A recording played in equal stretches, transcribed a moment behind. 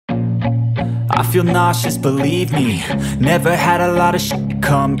I feel nauseous, believe me. Never had a lot of shit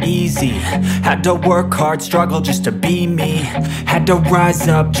come easy. Had to work hard, struggle just to be me. Had to rise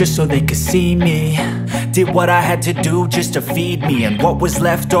up just so they could see me. Did what I had to do just to feed me, and what was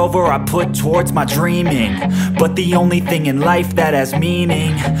left over I put towards my dreaming. But the only thing in life that has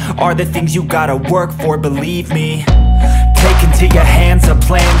meaning are the things you gotta work for, believe me. Take into your hands a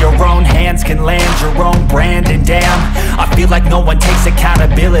plan, your own hands can land your own brand. And damn, I feel like no one takes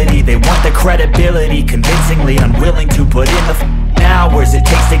accountability. They want the credibility, convincingly unwilling to put in the hours it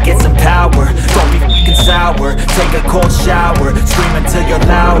takes to get some power. Don't be f***ing sour, take a cold shower. Scream until you're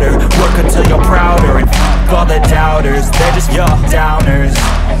louder, work until you're prouder. And f*** all the doubters, they're just your downers.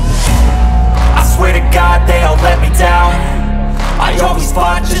 I swear to God they all let me down. I always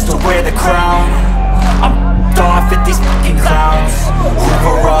fought just to wear the crown. I'm off at these fucking clowns who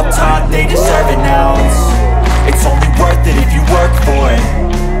were all taught they deserve an ounce. It's only worth it if you work for it.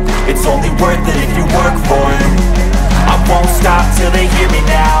 It's only worth it if you work for it. I won't stop till they hear me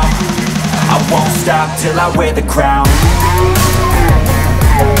now. I won't stop till I wear the crown.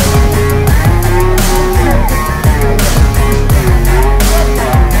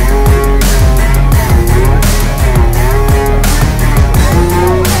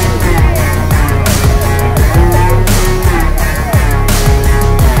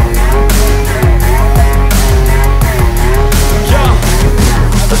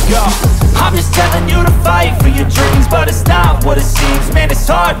 I'm just telling you to fight for your dreams, but it's not what it seems. Man, it's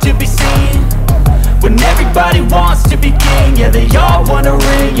hard to be seen when everybody wants to be king. Yeah, they all wanna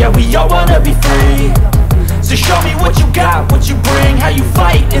ring, yeah, we all wanna be free. So show me what you got, what you bring, how you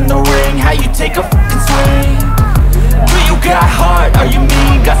fight in the ring, how you take a fucking swing. Do you got heart, are you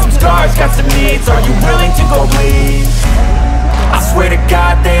mean? Got some scars, got some needs, are you willing to go bleed? I swear to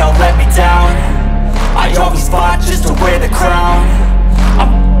God they all let me down. I always fought just to wear the crown.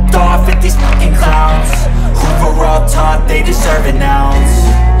 I'm off at these fucking clowns who were all taught they deserve an ounce.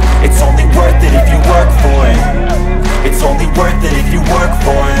 It's only worth it if you work for it. It's only worth it if you work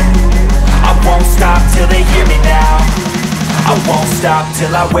for it. I won't stop till they hear me now. I won't stop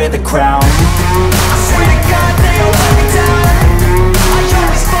till I wear the crown. I swear to God they all let me down. I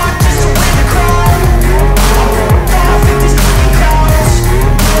always fought just to wear the crown. I'm off at these fucking clowns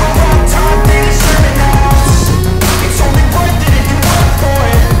who were all taught they deserve an ounce. It's only worth it if you work for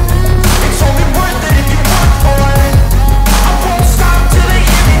it. It's only worth it if you work for it. I won't stop till they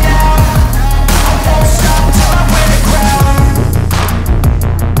hear me now. I won't stop till I wear the crown.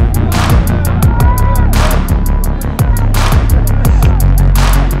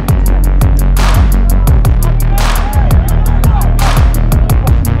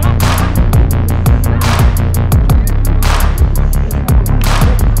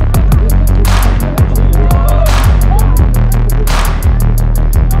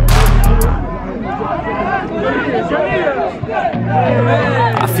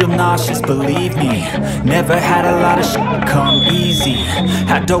 Nauseous, believe me. Never had a lot of shit come easy.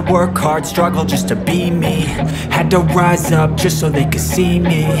 Had to work hard, struggle just to be me. Had to rise up just so they could see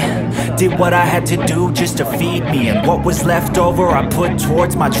me. Did what I had to do just to feed me, and what was left over I put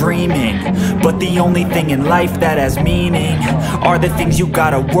towards my dreaming. But the only thing in life that has meaning are the things you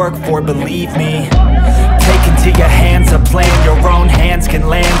gotta work for, believe me. Take into your hands a plan, your own hands can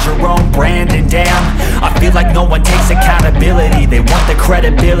land your own brand. And damn, I feel like no one takes accountability. They want the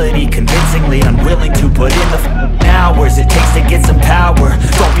credibility, convincingly unwilling to put in the hours it takes to get some power.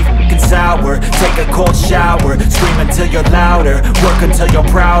 Don't be f***ing sour, take a cold shower. Scream until you're louder, work until you're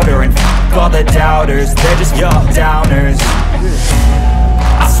prouder. And f*** all the doubters, they're just your downers.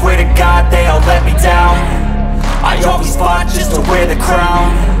 I swear to God they all let me down. I always fought just to wear the crown.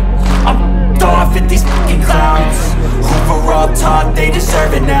 I'm off at these fucking clowns who were all taught they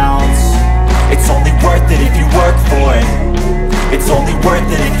deserve an ounce. It's only worth it if you work for it. It's only worth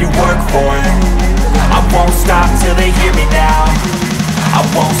it if you work for it. I won't stop till they hear me now. I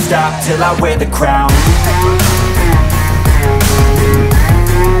won't stop till I wear the crown.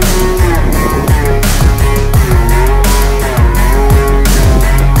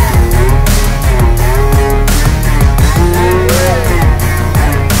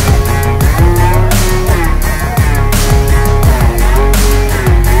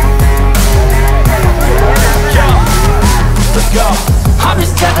 I'm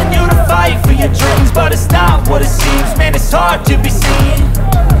just telling you to fight for your dreams, but it's not what it seems. Man, it's hard to be seen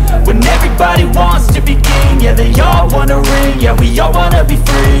when everybody wants to be king. Yeah, they all wanna ring, yeah, we all wanna be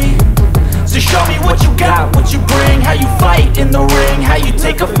free. So show me what you got, what you bring, how you fight in the ring, how you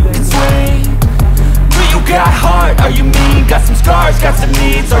take a fucking swing. Do you got heart, are you mean? Got some scars, got some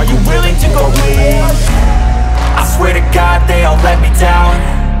needs, are you willing to go bleed? I swear to God they all let me down.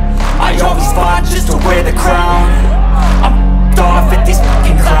 I always fought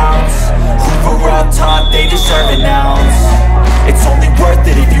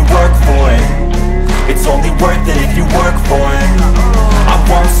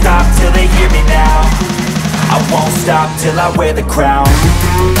stop till I wear the crown.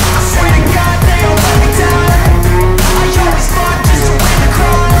 I swear to God they all let me down. I always fought just to win the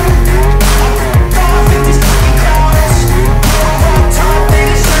crown. I'm ripped off in these fucking crowds. I'm on top, they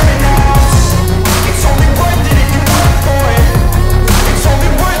deserve it now. It's only worth it if you work for it. It's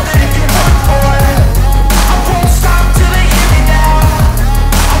only worth it if you work for it. I won't stop till they hear me now.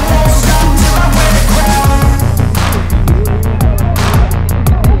 I won't stop till I wear the crown.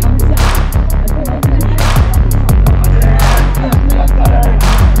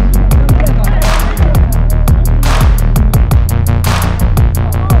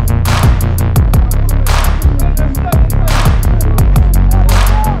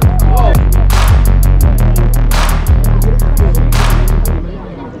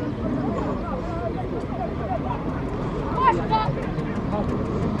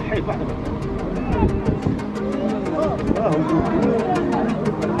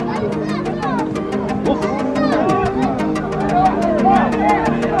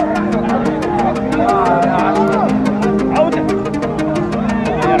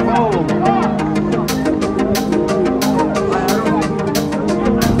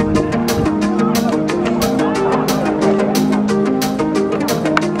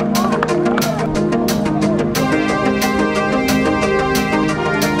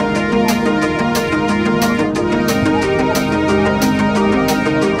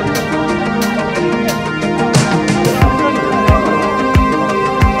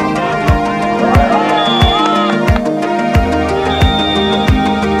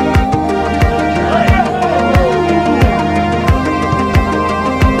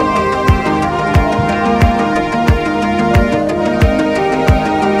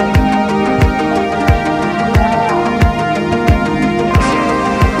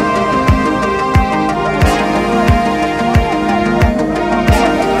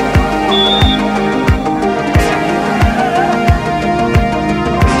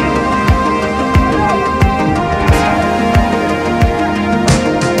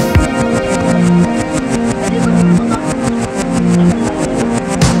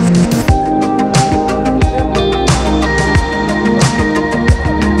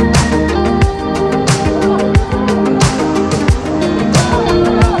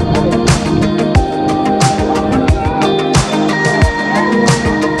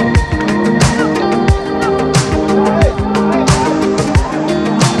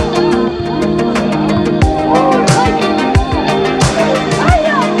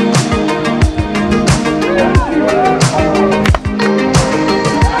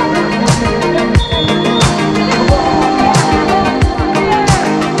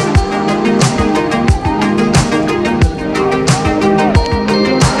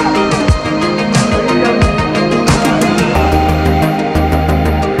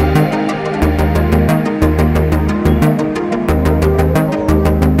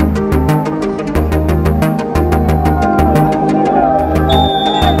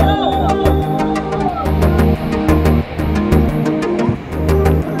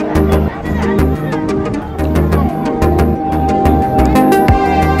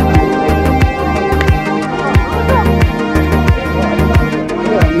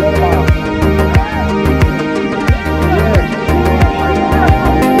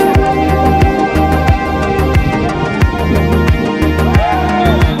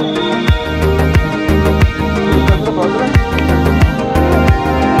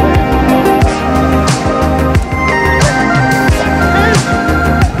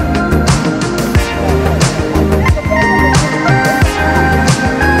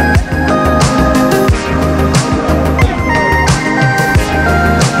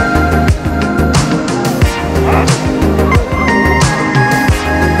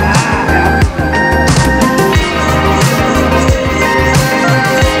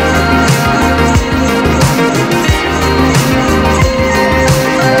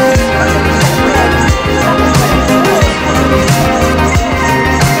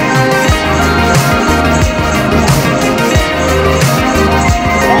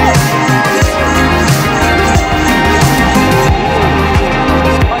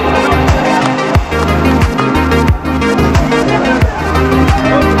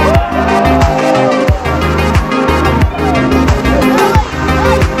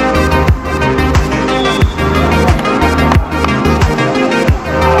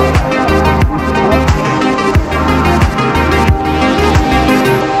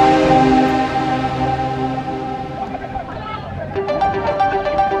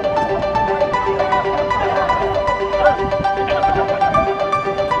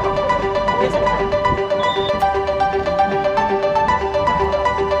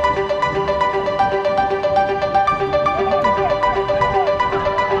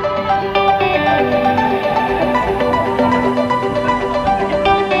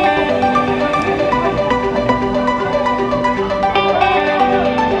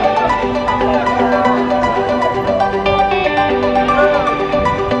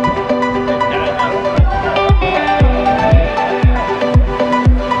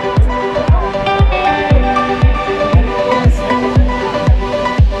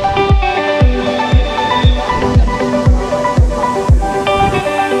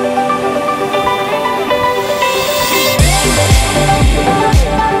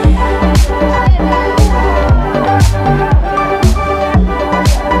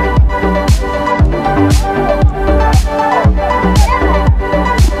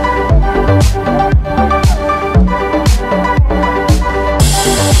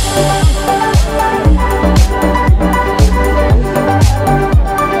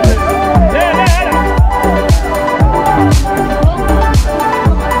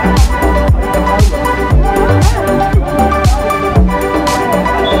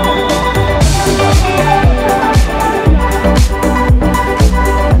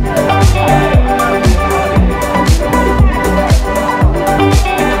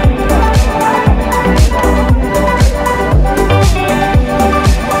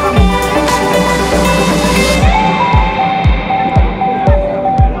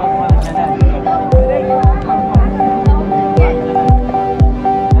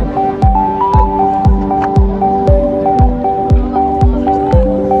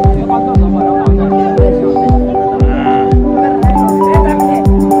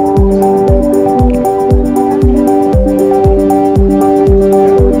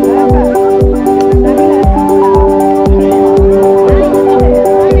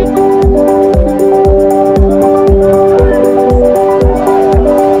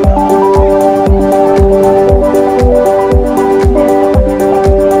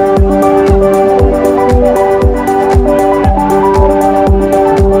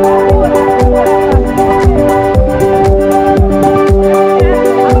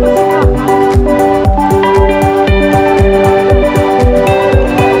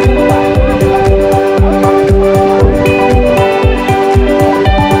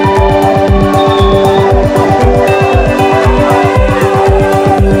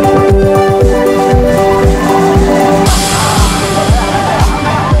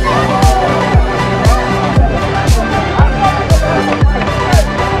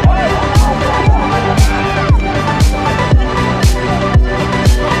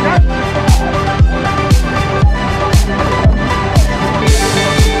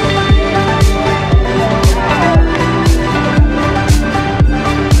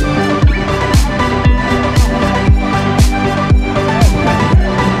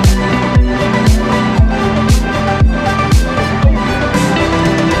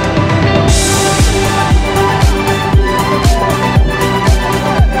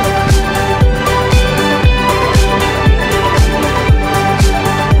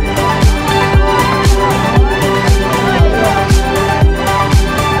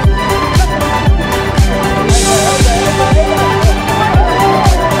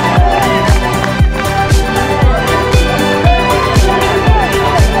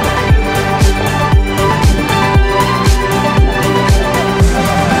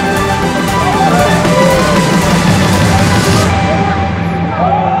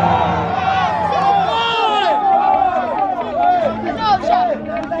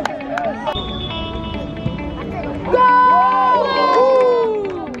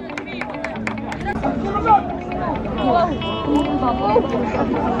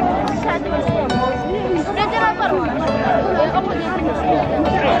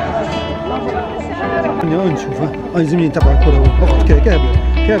 نشوف هاي زميلي نتابع الكرة وقت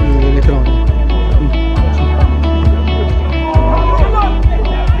كابل الإكران.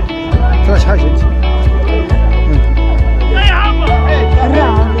 تراش حاجة أنت؟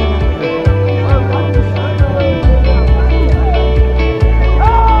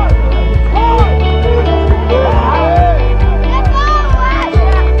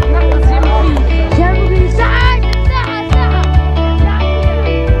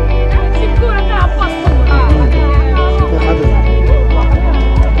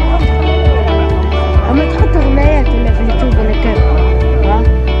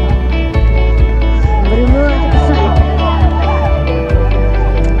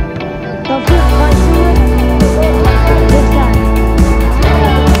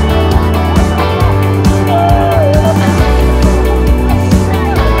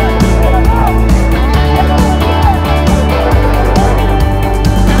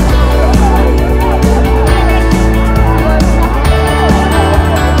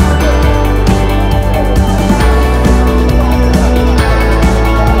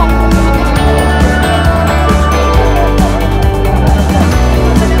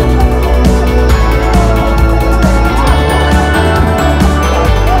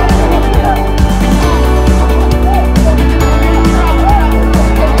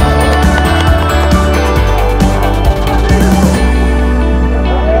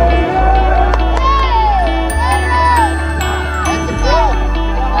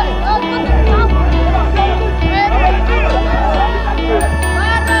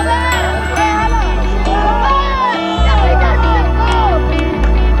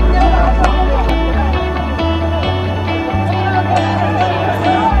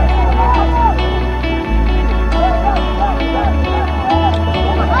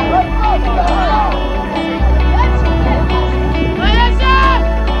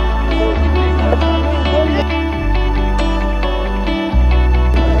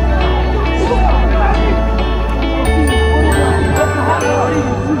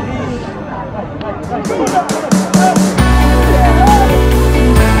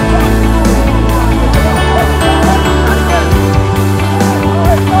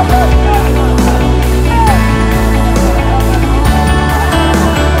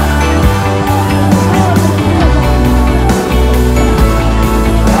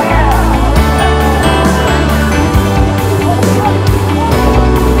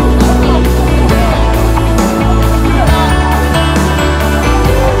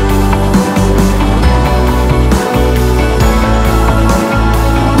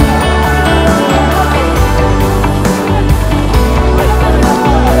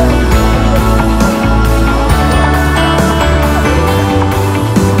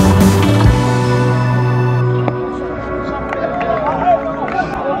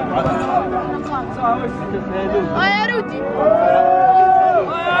 يا رودي